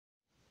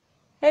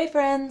Hey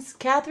friends,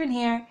 Catherine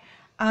here.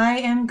 I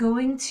am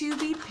going to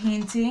be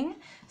painting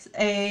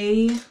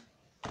a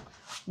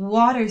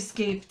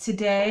waterscape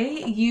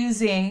today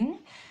using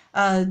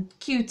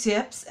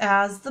Q-tips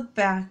as the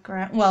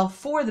background, well,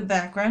 for the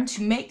background,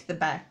 to make the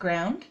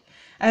background.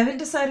 I haven't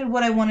decided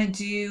what I want to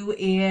do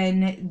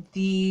in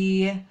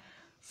the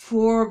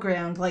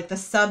foreground, like the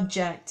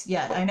subject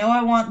yet. I know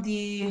I want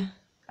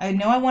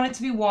it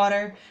to be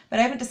water, but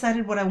I haven't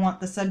decided what I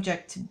want the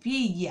subject to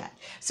be yet.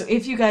 So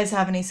if you guys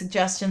have any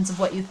suggestions of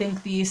what you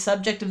think the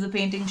subject of the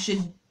painting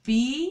should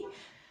be,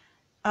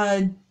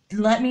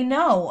 let me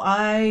know.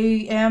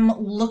 I am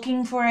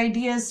looking for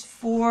ideas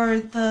for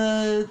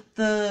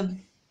the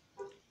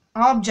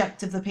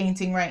object of the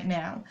painting right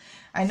now.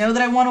 I know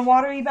that I want a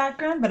watery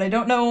background, but I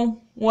don't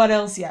know what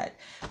else yet.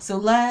 So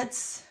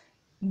let's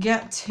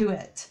get to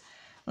it.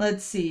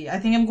 Let's see. I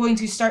think I'm going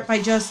to start by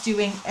just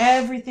doing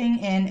everything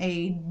in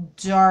a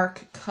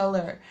dark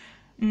color.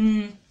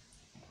 And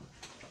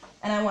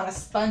I want a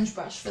sponge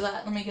brush for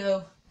that. Let me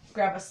go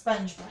grab a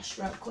sponge brush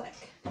real quick.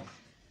 There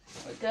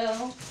we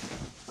go.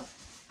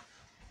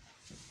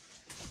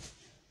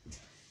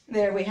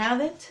 There we have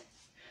it.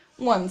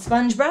 One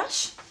sponge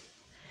brush.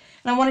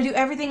 And I want to do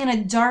everything in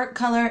a dark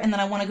color, and then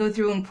I want to go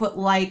through and put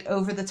light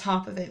over the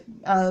top of it,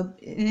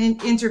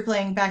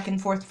 interplaying back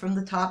and forth from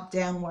the top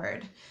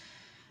downward.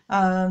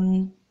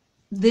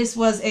 This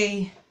was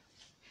a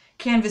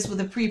canvas with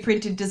a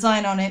pre-printed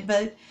design on it,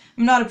 but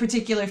I'm not a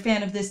particular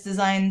fan of this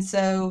design,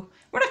 so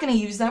we're not going to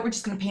use that. We're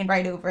just going to paint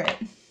right over it.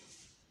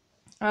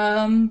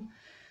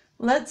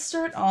 Let's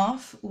start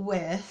off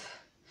with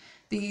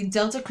the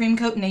Delta Cream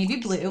Coat Navy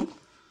Blue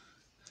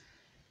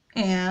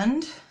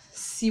and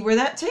see where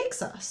that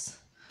takes us.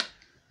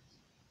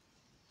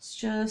 Let's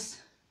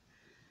just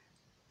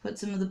put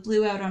some of the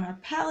blue out on our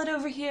palette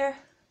over here.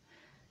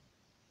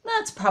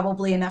 That's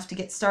probably enough to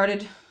get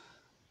started.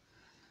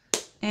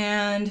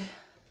 And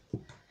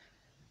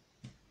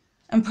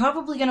I'm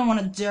probably going to want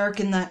to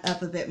darken that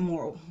up a bit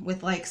more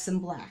with like some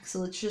black. So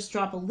let's just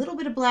drop a little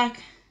bit of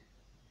black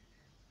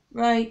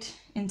right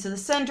into the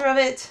center of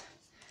it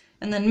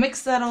and then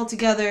mix that all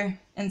together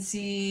and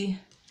see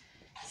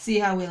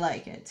how we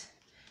like it.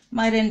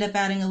 Might end up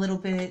adding a little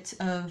bit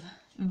of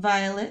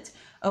violet.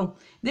 Oh,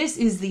 this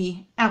is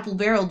the Apple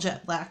Barrel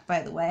Jet Black,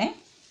 by the way.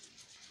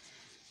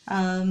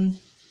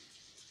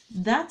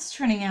 That's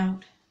turning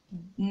out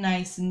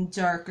nice and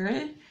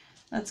darker.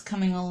 That's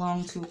coming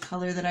along to a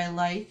color that I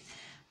like.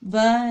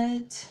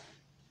 But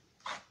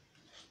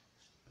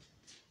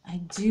I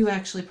do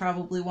actually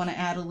probably want to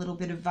add a little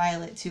bit of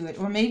violet to it.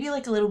 Or maybe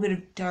like a little bit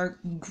of dark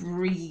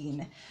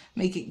green.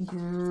 Make it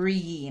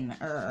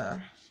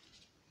greener.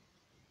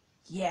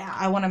 Yeah,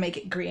 I want to make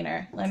it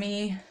greener.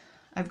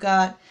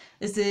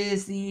 This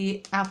is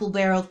the Apple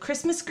Barrel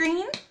Christmas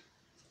Green.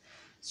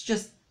 Let's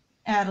just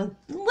add a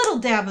little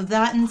dab of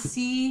that and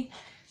see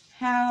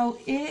how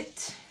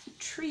it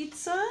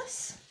treats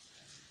us.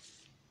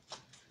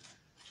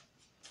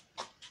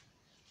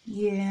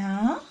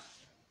 Yeah.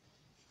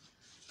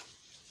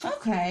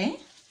 Okay.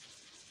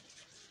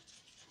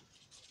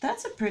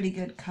 That's a pretty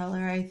good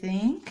color, I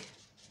think.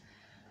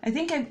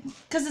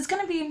 Because it's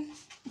going to be,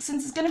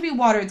 since it's going to be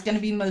water, it's going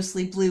to be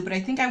mostly blue, but I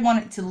think I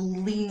want it to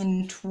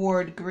lean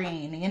toward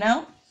green, you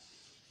know?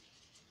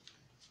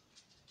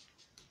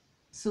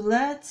 So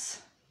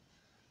let's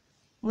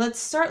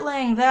start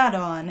laying that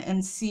on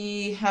and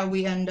see how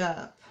we end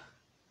up.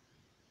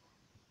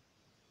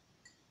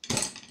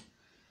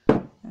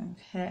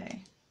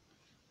 Okay.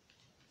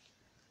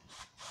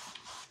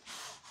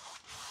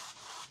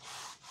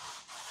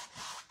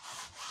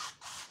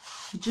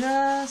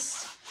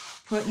 Just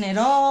putting it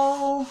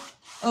all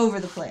over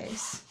the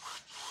place.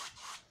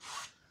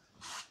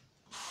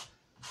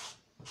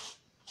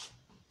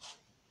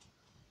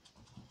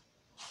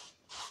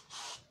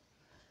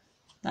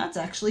 That's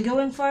actually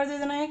going farther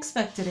than I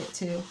expected it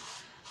to.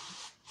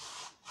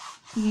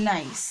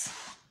 Nice.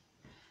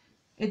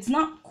 It's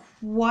not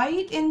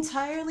quite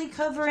entirely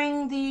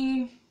covering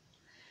the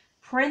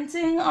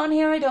printing on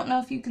here. I don't know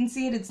if you can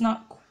see it. It's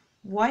not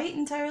quite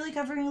entirely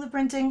covering the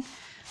printing,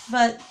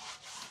 but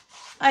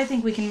I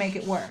think we can make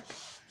it work.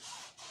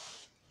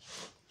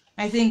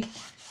 I think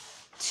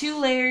 2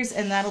 layers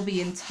and that'll be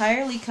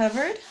entirely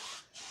covered.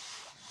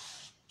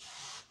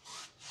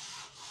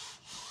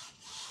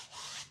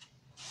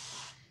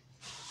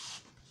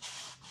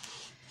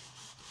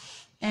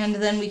 And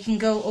then we can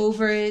go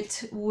over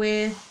it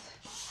with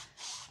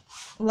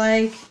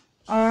like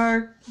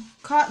our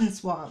cotton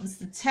swabs,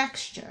 the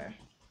texture.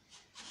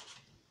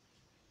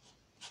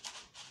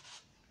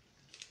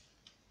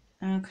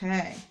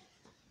 Okay.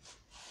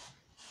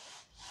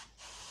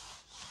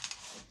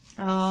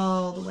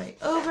 All the way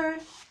over.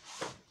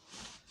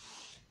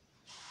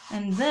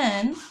 And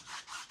then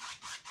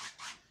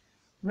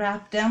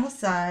wrap down the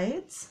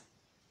sides.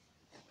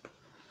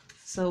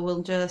 So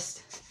we'll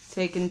just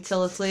take and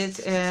tilt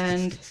it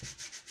and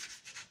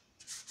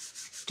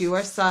do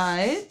our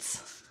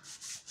sides.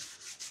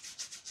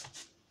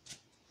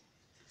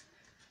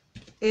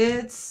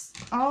 It's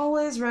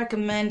always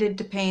recommended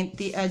to paint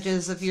the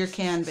edges of your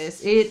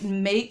canvas. It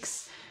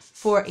makes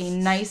for a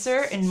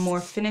nicer and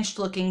more finished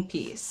looking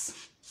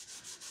piece.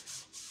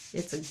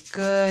 It's a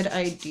good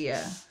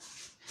idea.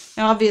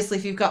 Now obviously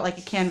if you've got like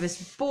a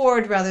canvas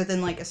board rather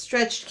than like a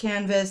stretched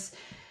canvas,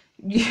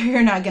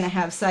 you're not going to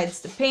have sides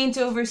to paint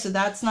over, so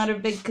that's not a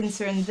big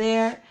concern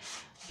there.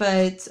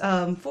 But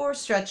for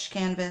stretched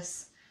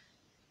canvas,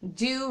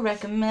 do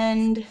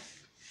recommend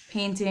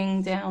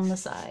painting down the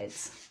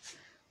sides.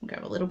 I'll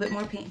grab a little bit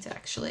more paint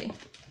actually.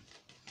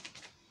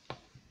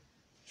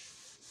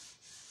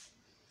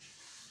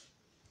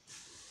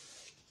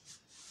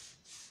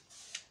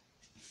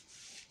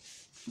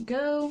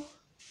 Go.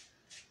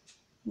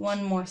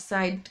 One more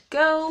side to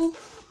go.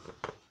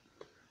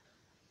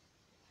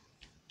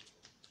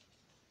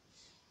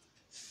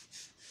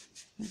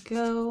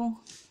 Go.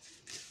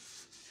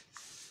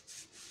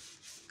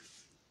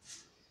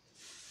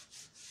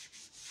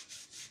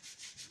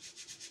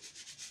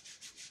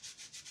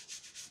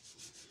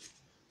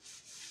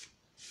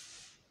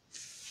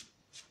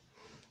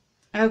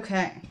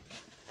 Okay.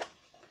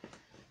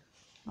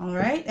 All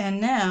right,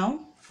 and now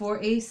for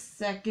a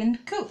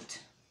second coat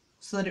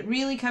so that it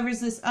really covers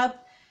this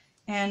up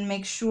and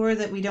make sure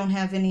that we don't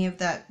have any of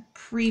that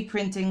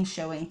pre-printing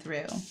showing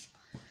through.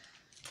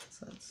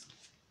 So let's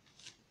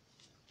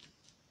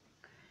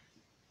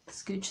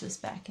scooch this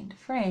back into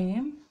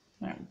frame.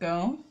 There we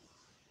go.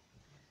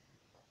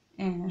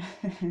 And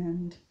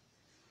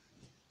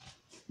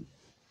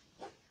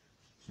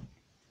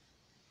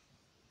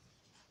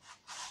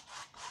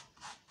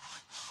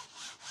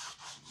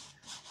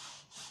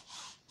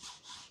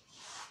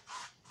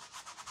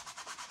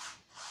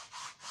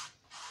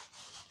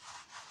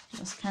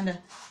just kind of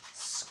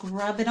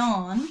scrub it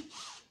on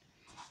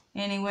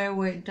anywhere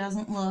where it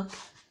doesn't look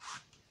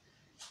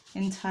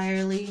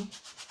entirely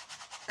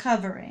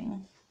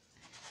covering.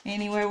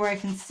 Anywhere where I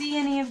can see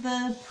any of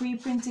the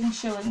pre-printing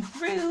showing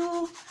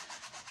through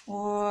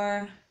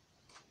or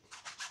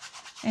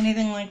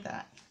anything like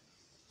that.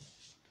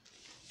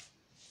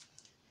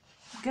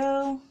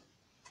 Go.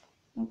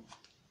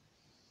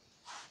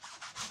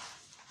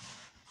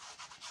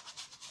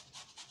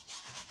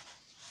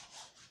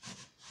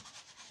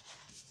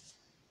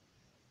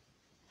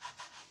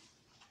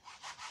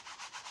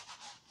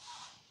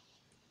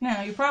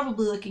 Now you're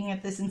probably looking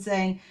at this and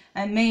saying,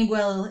 I may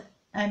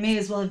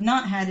as well have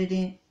not had it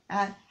in,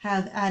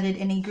 have added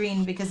any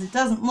green because it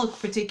doesn't look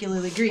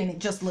particularly green. It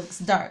just looks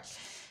dark.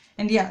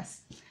 And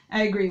yes,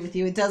 I agree with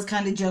you. It does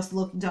kind of just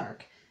look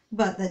dark,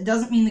 but that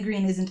doesn't mean the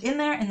green isn't in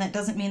there, and that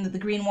doesn't mean that the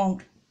green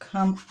won't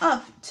come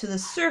up to the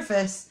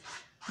surface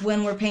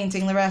when we're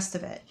painting the rest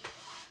of it.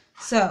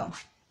 So,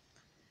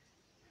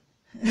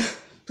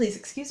 please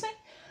excuse me.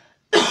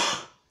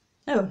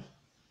 Oh,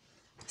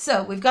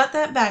 so we've got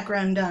that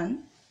background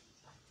done.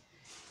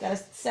 Got a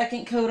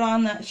second coat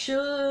on that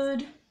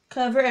should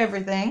cover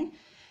everything.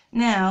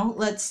 Now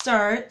let's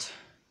start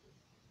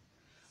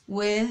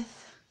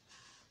with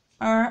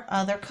our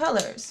other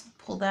colors.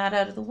 Pull that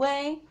out of the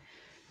way.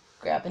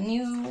 Grab a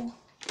new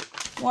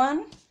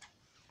one.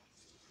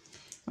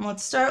 And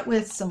let's start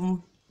with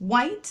some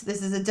white.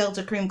 This is a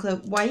Delta Cream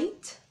Coat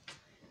white.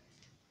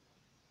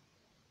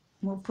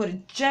 We'll put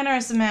a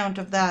generous amount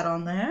of that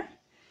on there.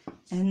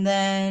 And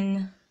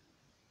then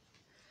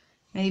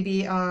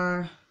maybe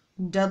our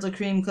Delta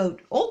Cream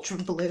Coat Ultra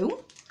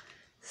Blue.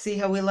 See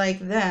how we like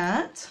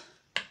that.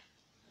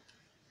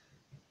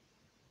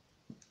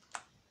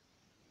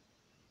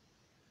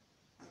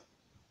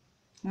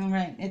 All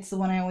right, it's the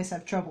one I always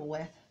have trouble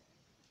with.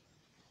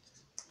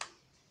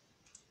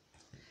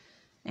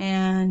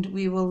 And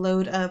we will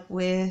load up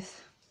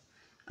with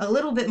a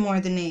little bit more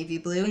of the navy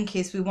blue in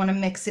case we want to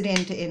mix it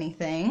into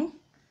anything.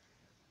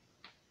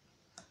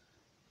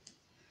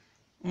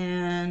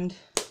 And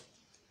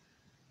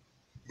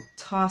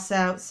toss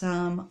out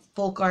some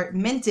Folk Art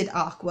Minted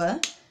Aqua,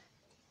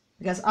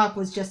 because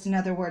aqua is just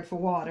another word for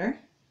water,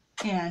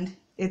 and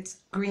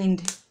it's green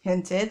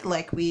hinted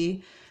like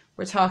we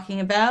were talking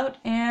about,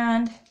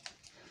 and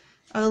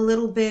a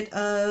little bit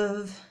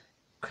of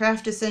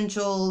Craft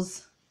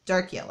Essentials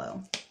Dark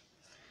Yellow,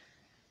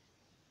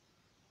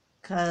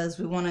 because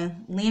we want to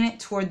lean it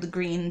toward the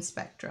green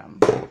spectrum.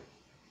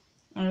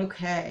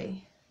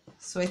 Okay,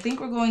 so I think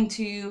we're going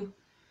to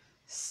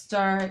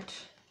start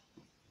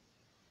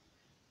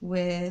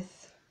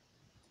with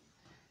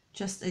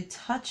just a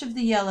touch of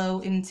the yellow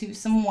into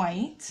some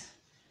white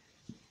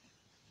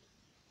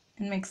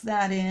and mix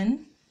that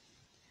in,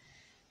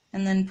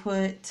 and then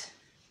put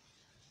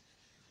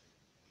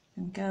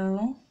and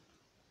go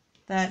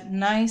that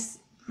nice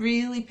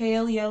really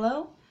pale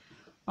yellow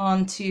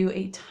onto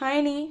a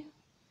tiny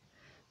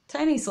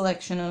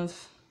selection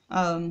of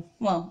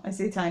well, I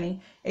say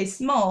tiny, a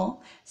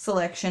small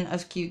selection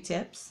of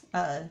Q-tips,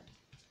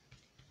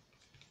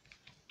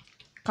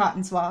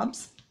 cotton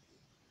swabs.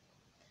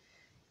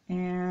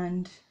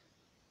 And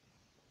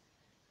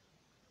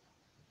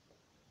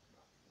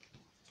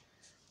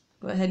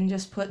go ahead and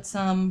just put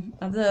some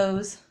of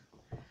those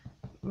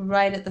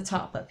right at the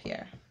top up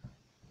here.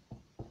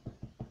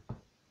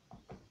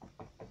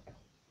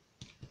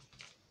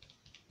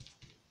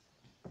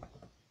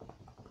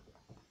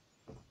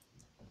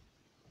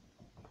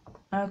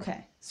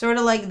 Okay, sort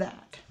of like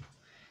that,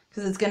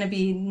 because it's going to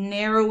be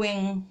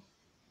narrowing,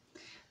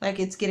 like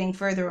it's getting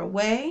further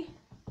away,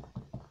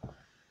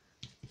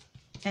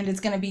 and it's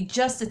going to be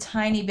just a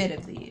tiny bit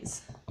of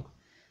these.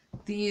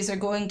 These are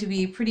going to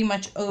be pretty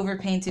much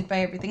overpainted by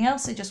everything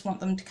else. I just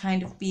want them to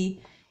kind of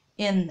be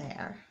in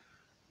there.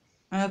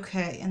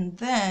 Okay, and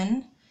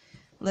then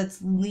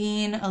let's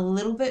lean a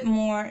little bit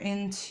more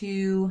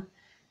into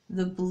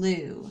the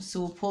blue.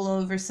 So we'll pull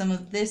over some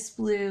of this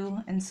blue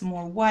and some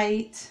more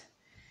white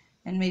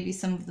and maybe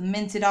some of the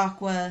minted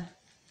aqua.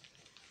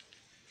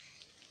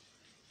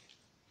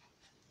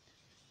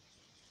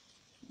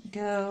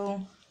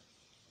 Go.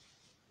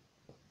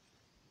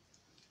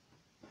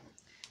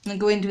 And then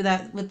go into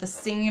that with the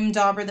same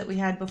dauber that we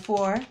had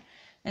before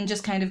and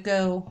just kind of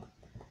go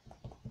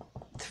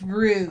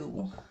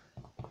through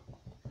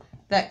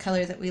that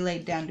color that we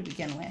laid down to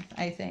begin with,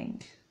 I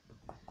think.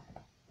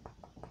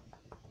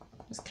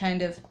 Just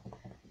kind of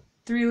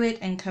through it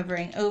and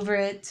covering over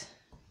it.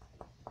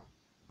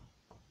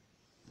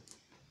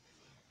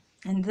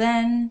 And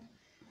then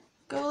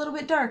go a little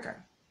bit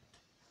darker.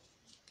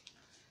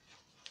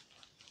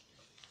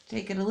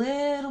 Take it a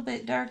little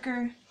bit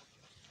darker.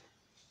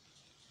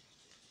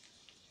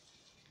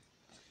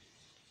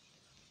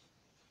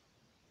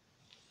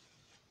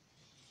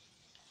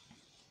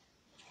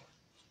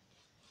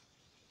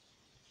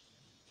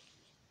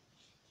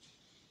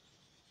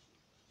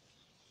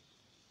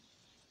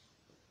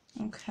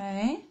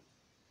 Okay.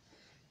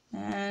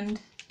 And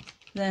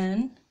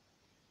then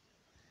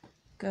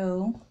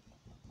go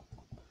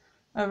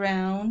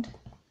around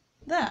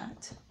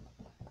that.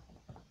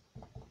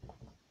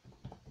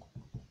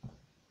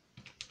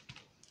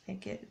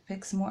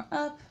 Pick some more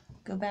up,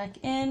 go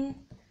back in,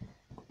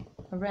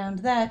 around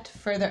that,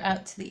 further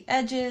out to the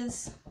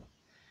edges,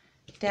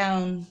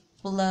 down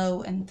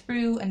below and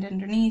through and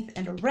underneath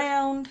and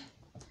around.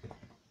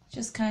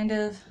 Just kind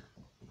of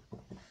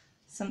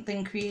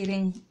something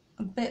creating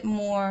a bit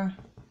more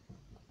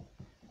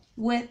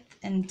width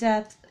and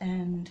depth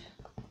and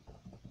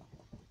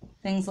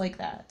things like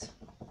that.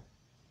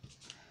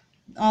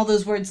 All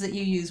those words that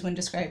you use when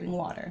describing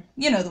water.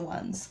 You know the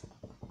ones.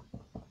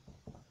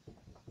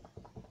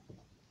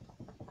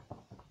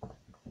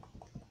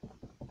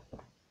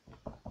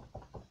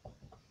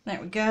 There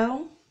we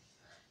go.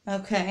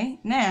 Okay,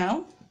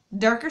 now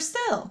darker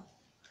still.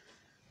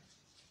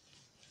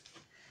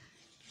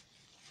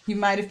 You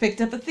might have picked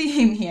up a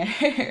theme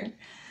here.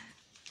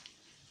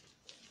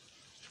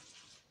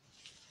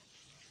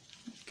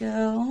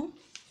 Go.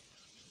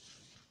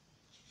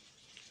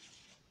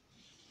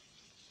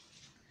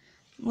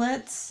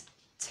 Let's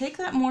take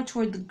that more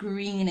toward the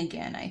green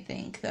again, I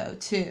think, though,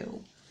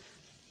 too.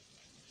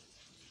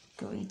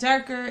 Going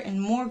darker and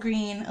more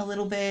green a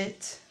little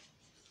bit.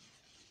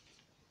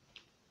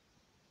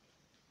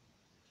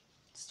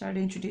 Start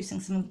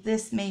introducing some of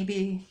this,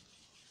 maybe.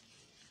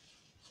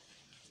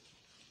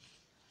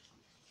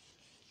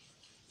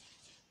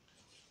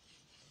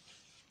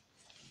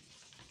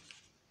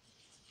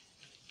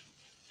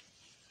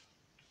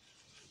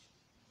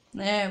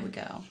 There we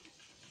go.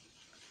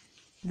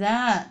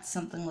 That's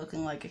something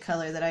looking like a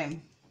color that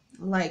I'm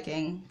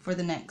liking for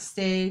the next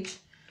stage.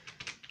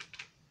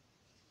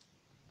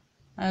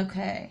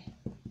 Okay.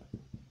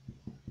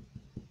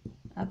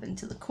 Up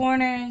into the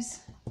corners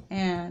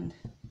and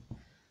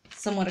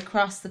somewhat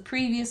across the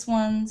previous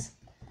ones,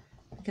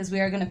 because we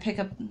are going to pick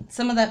up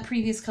some of that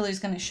previous color is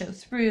going to show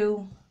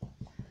through.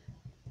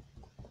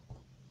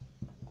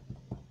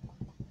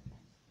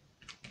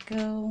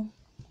 Go.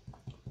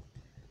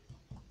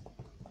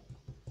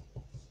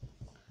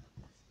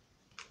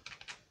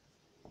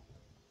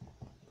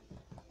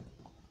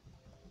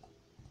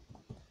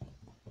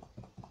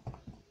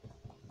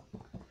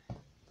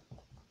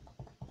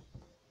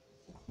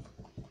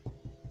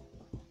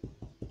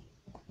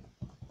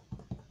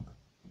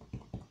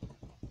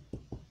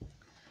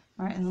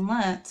 All right, and then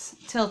let's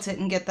tilt it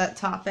and get that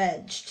top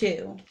edge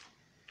too.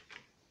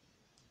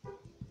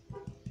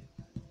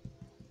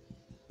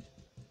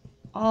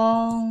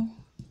 All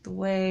the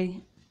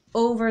way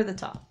over the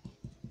top.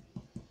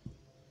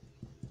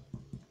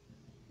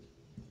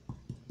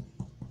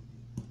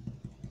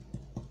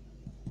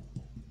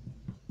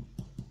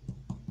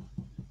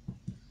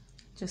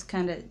 Just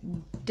kind of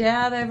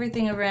dab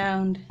everything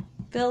around,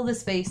 fill the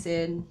space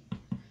in,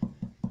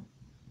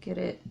 get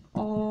it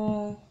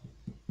all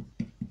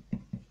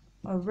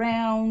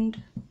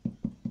around.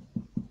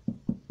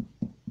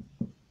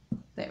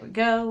 There we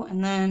go.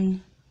 And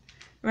then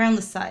around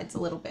the sides a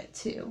little bit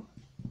too,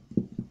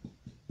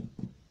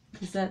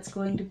 because that's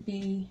going to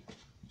be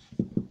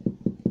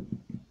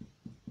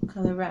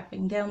color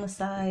wrapping down the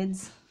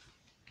sides.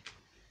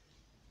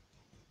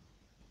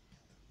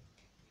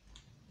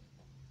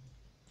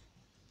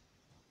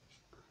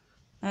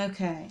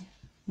 Okay,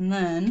 and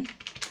then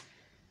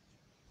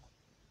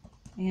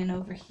and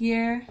over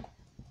here,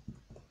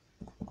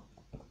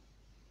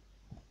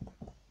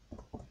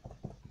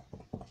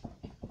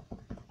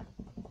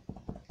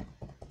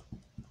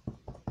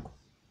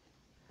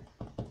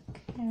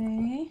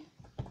 okay,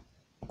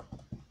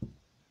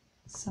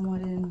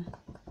 somewhat in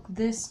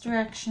this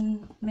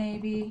direction,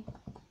 maybe.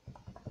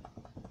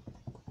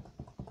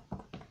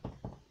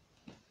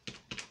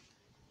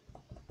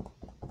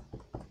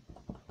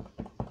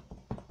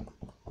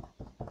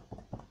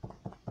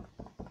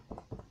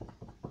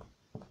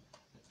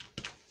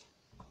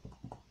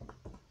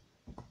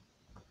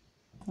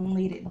 And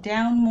lead it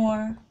down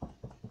more.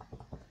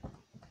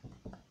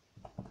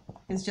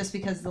 It's just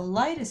because the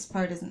lightest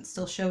part isn't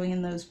still showing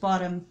in those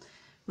bottom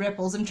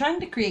ripples. I'm trying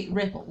to create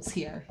ripples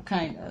here,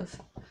 kind of.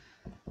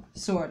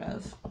 Sort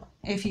of.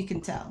 If you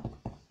can tell.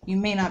 You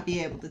may not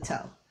be able to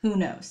tell. Who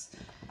knows?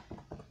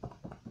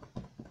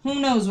 Who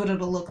knows what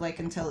it'll look like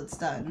until it's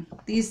done.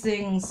 These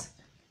things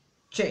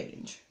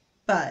change.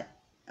 But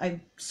I'm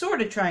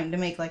sort of trying to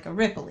make like a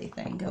ripple-y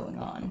thing going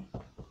on.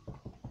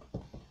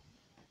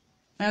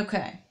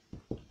 Okay.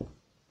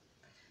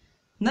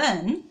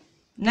 Then,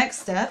 next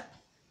step,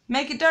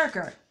 make it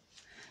darker.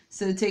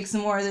 So take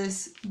some more of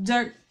this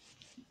dark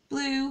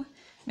blue,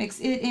 mix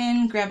it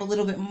in, grab a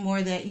little bit more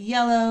of that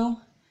yellow.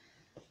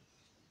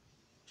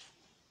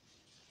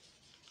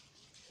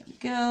 There we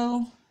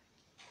go.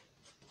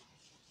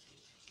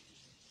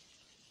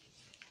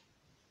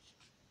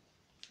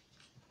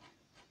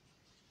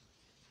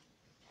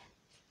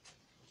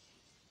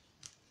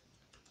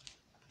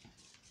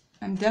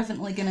 I'm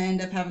definitely going to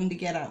end up having to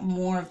get out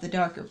more of the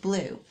darker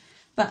blue,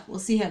 but we'll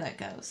see how that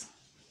goes.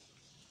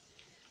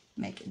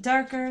 Make it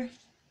darker.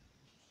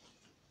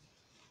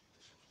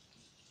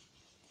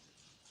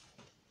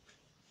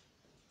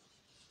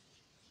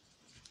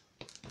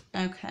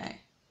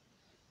 Okay,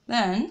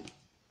 then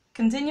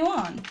continue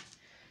on.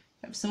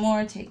 Grab some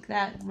more, take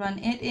that, run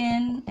it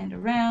in and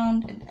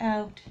around and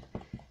out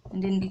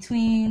and in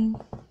between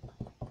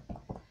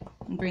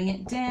and bring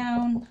it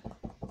down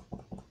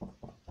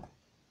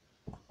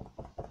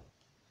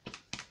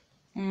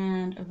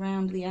and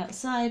around the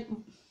outside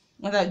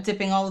without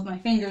dipping all of my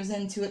fingers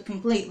into it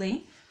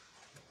completely.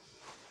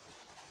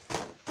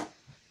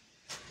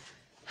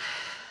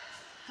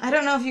 I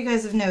don't know if you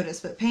guys have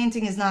noticed, but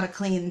painting is not a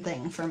clean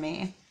thing for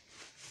me.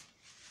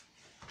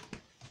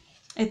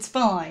 It's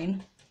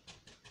fine.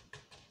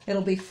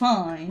 It'll be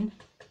fine.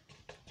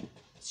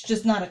 It's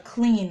just not a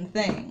clean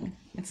thing.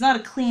 It's not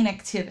a clean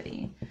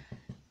activity.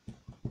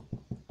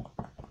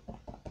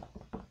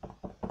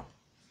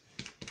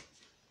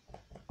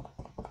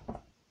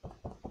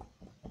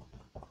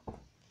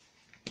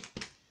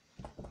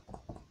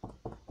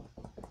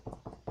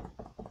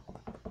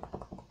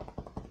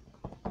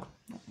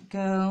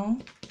 Go.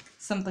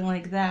 Something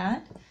like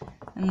that.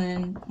 And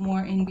then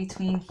more in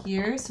between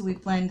here, so we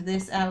blend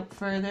this out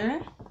further.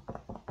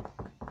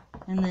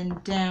 And then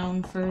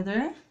down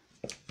further.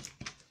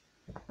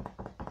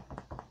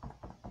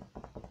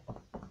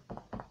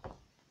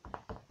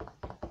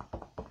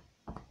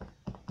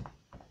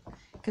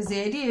 Because the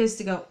idea is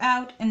to go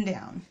out and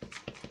down.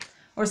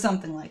 Or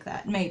something like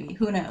that, maybe.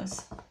 Who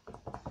knows?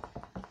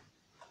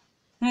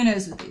 Who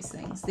knows with these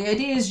things? The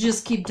idea is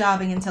just keep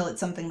daubing until it's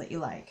something that you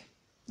like.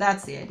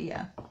 That's the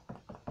idea.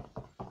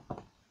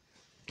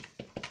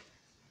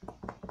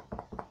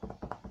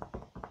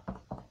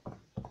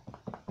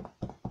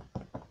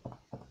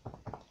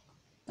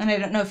 And I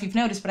don't know if you've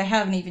noticed, but I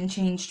haven't even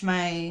changed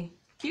my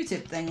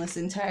Q-tip thing this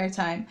entire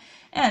time.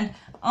 And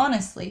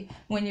honestly,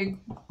 when you're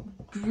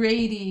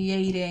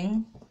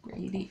gradiating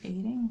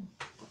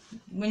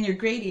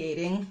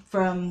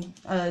from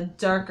a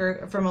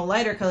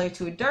lighter color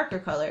to a darker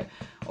color,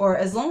 or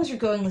as long as you're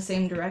going the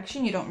same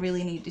direction, you don't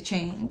really need to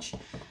change.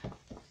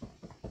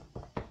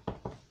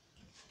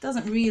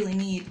 Doesn't really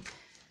need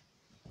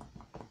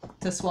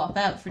to swap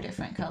out for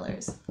different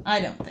colors.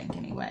 I don't think,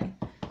 anyway.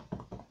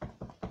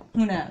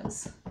 Who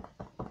knows?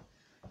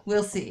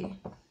 We'll see.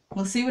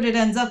 We'll see what it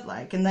ends up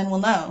like, and then we'll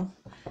know.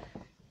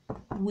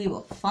 We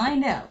will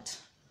find out.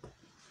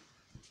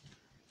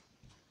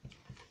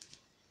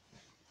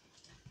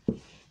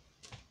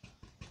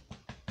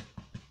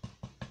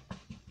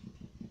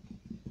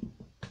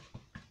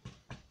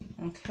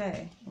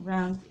 Okay,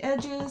 around the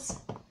edges,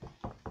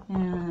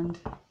 and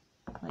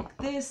like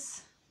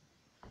this,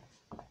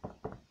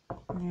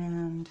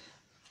 and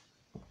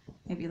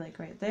maybe like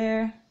right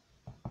there.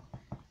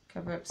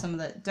 Cover up some of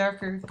that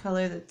darker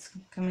color that's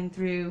coming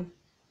through.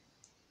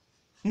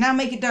 Now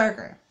make it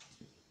darker.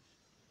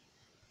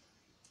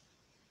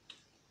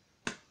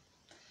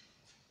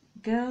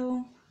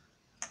 Go.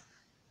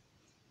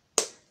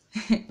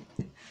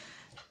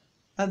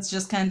 That's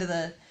just kind of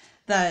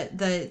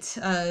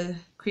that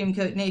cream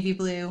coat navy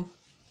blue.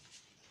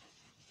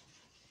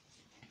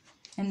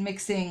 And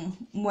mixing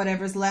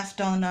whatever's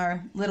left on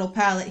our little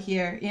palette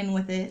here in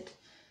with it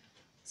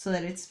so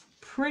that it's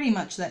pretty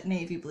much that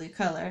navy blue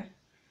color.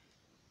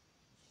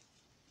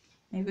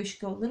 Maybe we should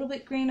go a little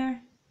bit greener.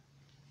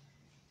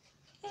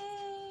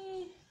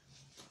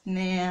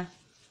 Nah.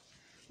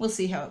 We'll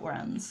see how it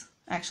runs.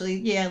 Actually,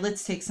 yeah,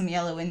 let's take some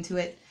yellow into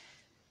it.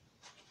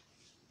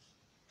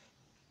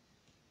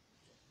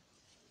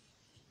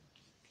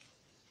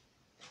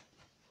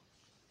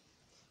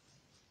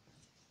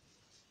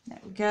 There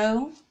we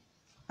go.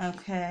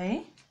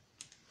 Okay.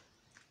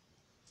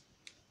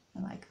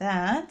 like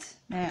that.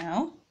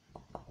 Now,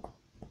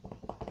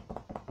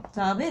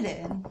 dab it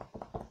in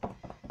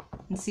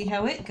and see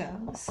how it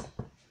goes.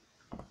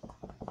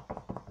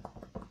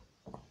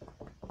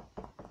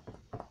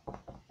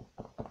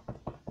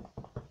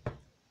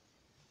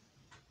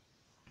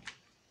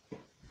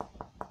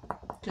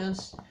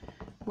 Just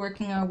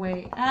working our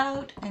way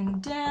out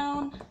and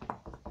down,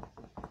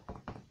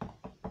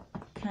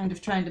 kind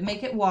of trying to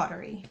make it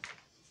watery.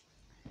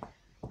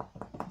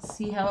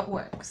 See how it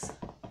works.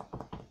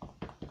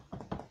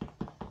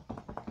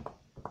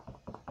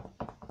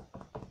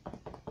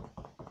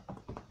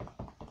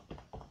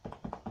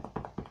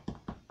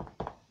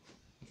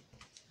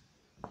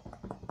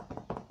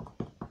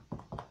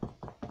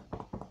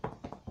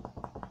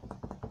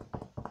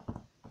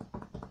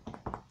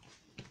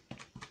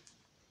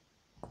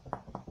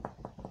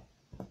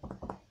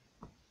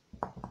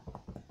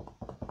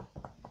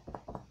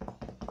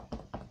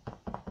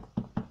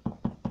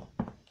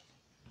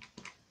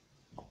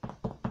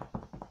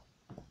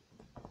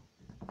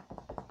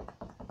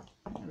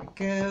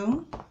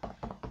 Go.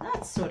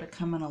 That's sort of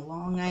coming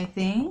along, I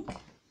think.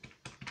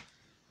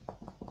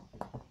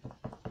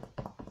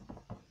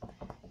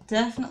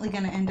 Definitely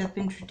going to end up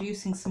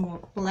introducing some more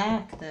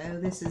black, though.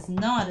 This is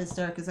not as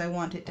dark as I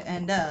want it to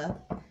end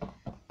up.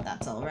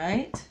 That's all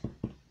right.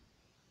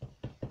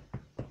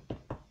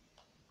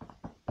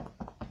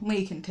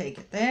 We can take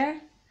it there.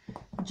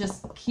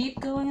 Just keep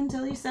going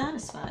until you're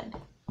satisfied.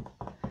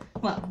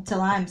 Well,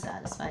 until I'm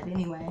satisfied,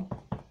 anyway.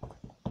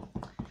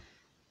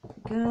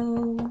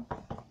 Go.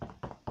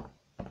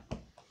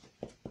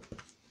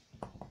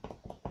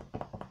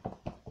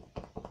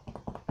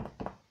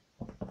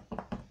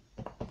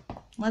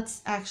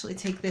 Let's actually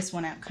take this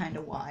one out kind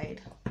of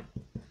wide.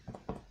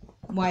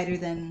 Wider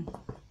than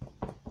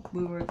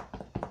we were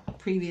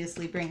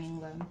previously bringing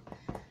them.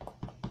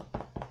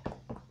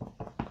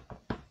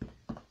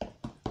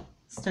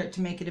 Start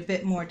to make it a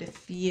bit more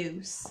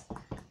diffuse.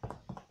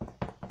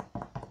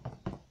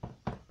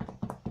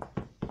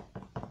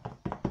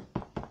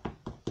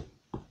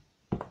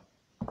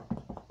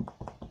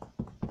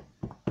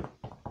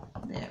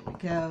 There we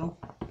go.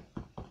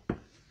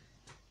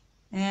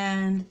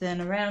 And then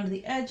around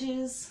the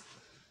edges.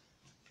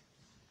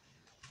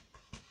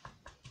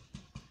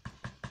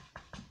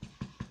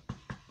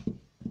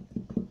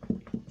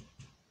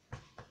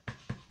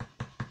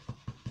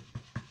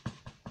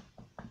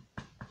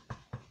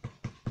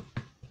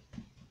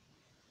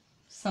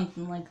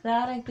 Something like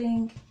that, I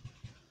think.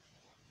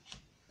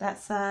 That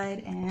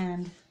side,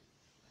 and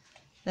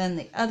then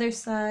the other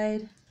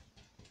side.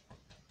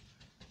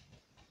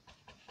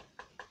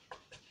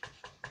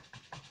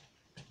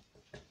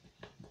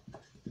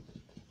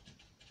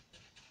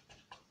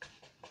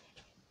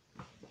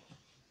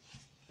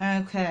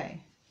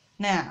 Okay,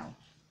 now,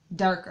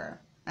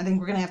 darker. I think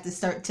we're going to have to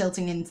start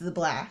tilting into the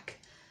black.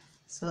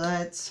 So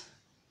let's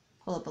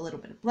pull up a little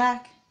bit of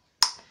black.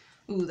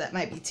 Ooh, that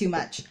might be too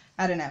much.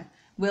 I don't know.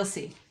 We'll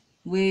see.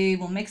 We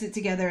will mix it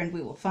together and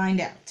we will find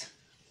out.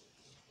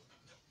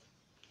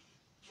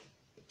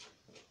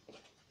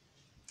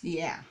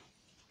 Yeah,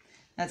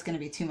 that's going to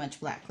be too much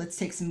black. Let's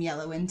take some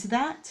yellow into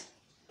that.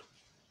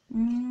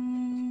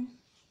 That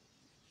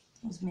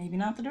was maybe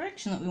not the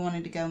direction that we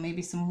wanted to go.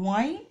 Maybe some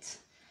white.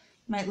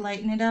 Might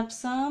lighten it up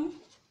some.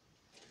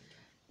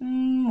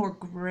 Or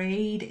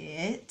grade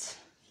it.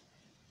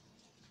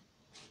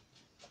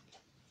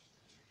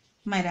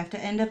 Might have to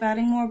end up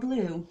adding more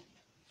blue.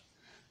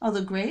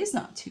 Although gray is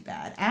not too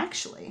bad,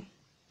 actually.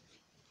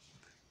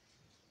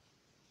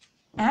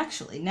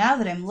 Actually, now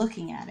that I'm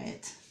looking at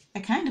it, I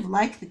kind of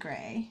like the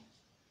gray.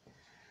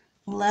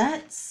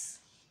 Let's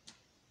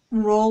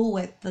roll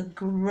with the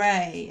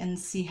gray and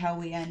see how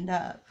we end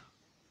up.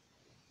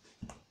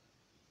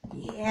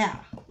 Yeah.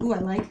 Ooh, I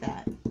like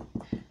that.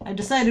 I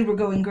decided we're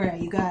going gray,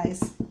 you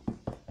guys.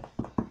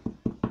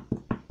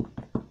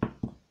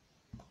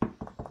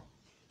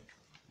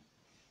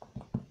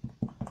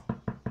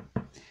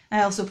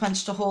 I also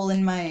punched a hole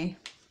in my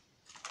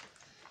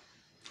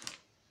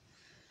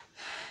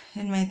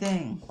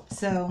thing.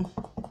 So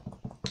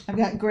I've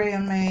got gray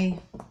on my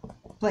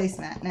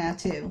placemat now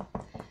too.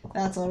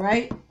 That's all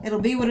right. It'll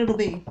be what it'll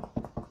be.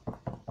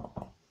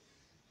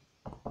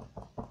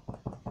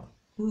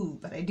 Ooh,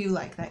 but I do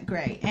like that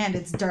gray, and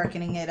it's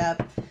darkening it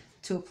up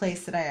to a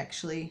place that I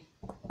actually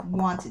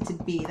want it to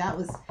be. That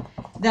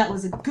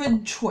was a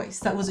good choice.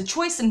 That was a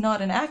choice and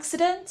not an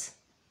accident,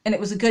 and it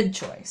was a good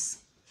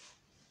choice.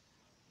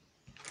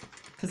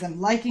 Because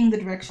I'm liking the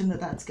direction that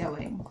that's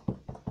going.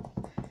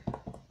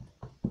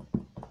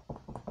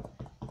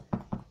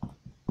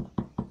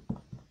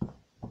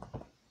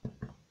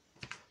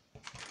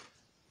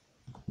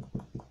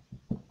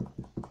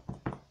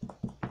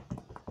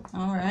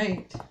 All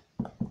right.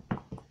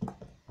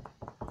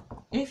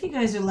 If you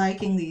guys are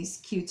liking these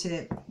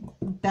Q-tip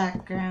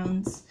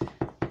backgrounds,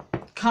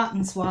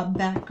 cotton swab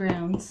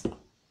backgrounds,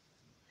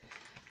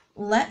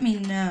 let me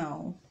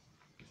know.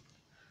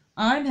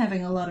 I'm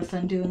having a lot of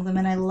fun doing them,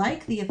 and I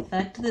like the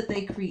effect that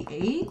they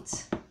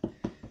create.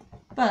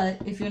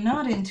 But if you're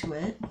not into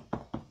it,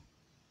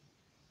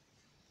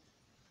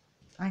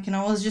 I can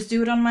always just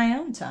do it on my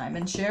own time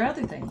and share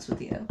other things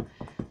with you.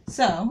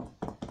 So,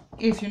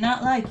 if you're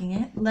not liking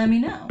it, let me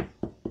know.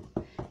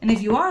 And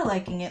if you are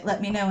liking it,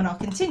 let me know and I'll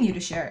continue to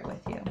share it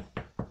with you.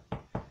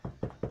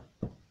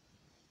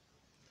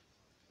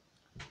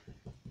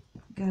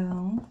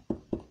 Go.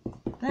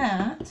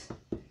 That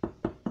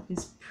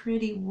is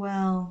pretty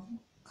well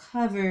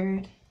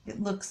covered,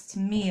 it looks to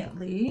me at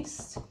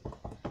least.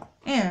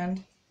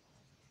 And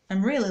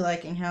I'm really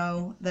liking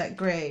how that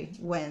gray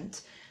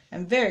went.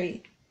 I'm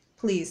very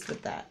pleased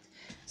with that.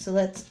 So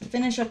let's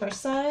finish up our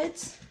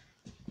sides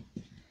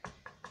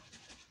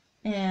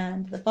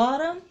and the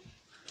bottom,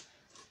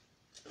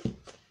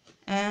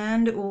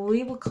 and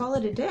we will call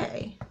it a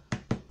day.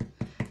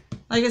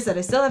 Like I said,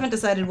 I still haven't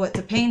decided what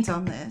to paint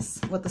on this,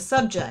 what the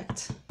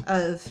subject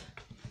of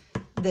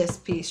this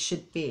piece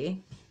should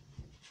be.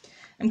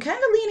 I'm kind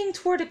of leaning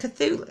toward a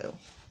Cthulhu,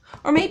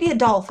 or maybe a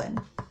dolphin.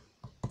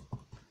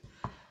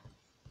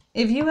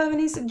 If you have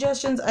any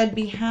suggestions, I'd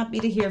be happy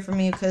to hear from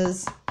you,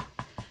 because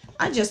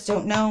I just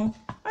don't know.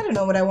 I don't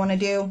know what I want to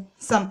do.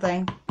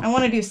 Something. I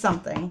want to do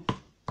something.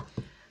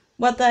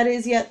 What that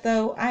is yet,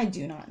 though, I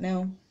do not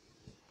know.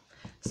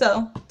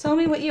 So, tell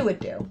me what you would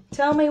do.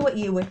 Tell me what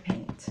you would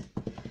paint.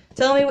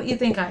 Tell me what you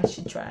think I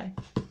should try.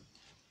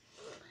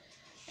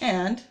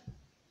 And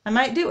I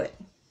might do it.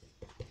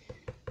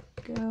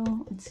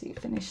 Go, let's see,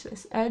 finish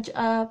this edge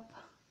up.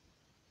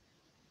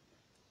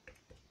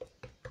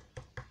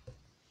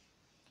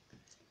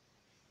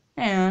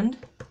 And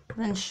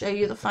then show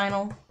you the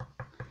final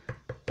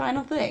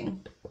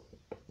thing.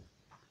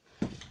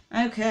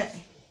 Okay.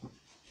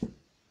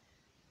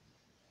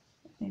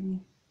 Maybe,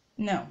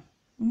 no.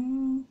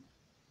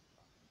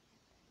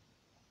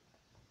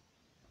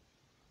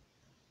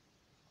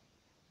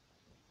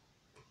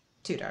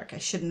 Too dark. I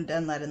shouldn't have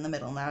done that in the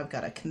middle. Now I've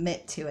got to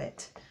commit to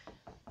it.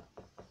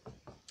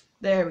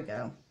 There we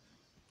go.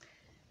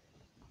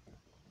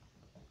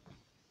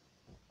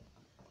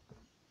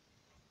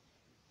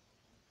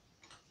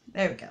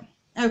 There we go.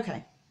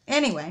 Okay.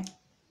 Anyway,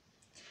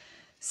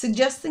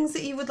 suggest things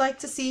that you would like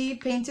to see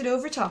painted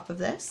over top of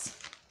this.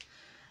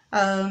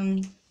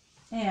 And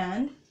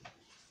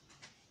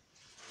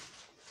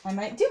I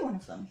might do one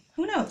of them.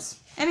 Who knows?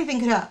 Anything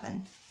could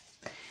happen.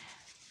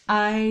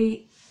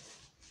 I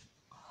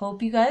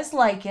hope you guys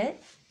like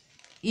it.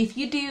 If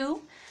you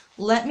do,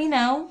 let me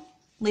know.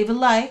 Leave a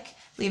like,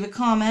 leave a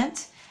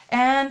comment,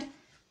 and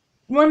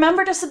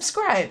remember to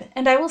subscribe.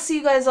 And I will see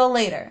you guys all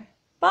later.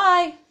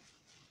 Bye!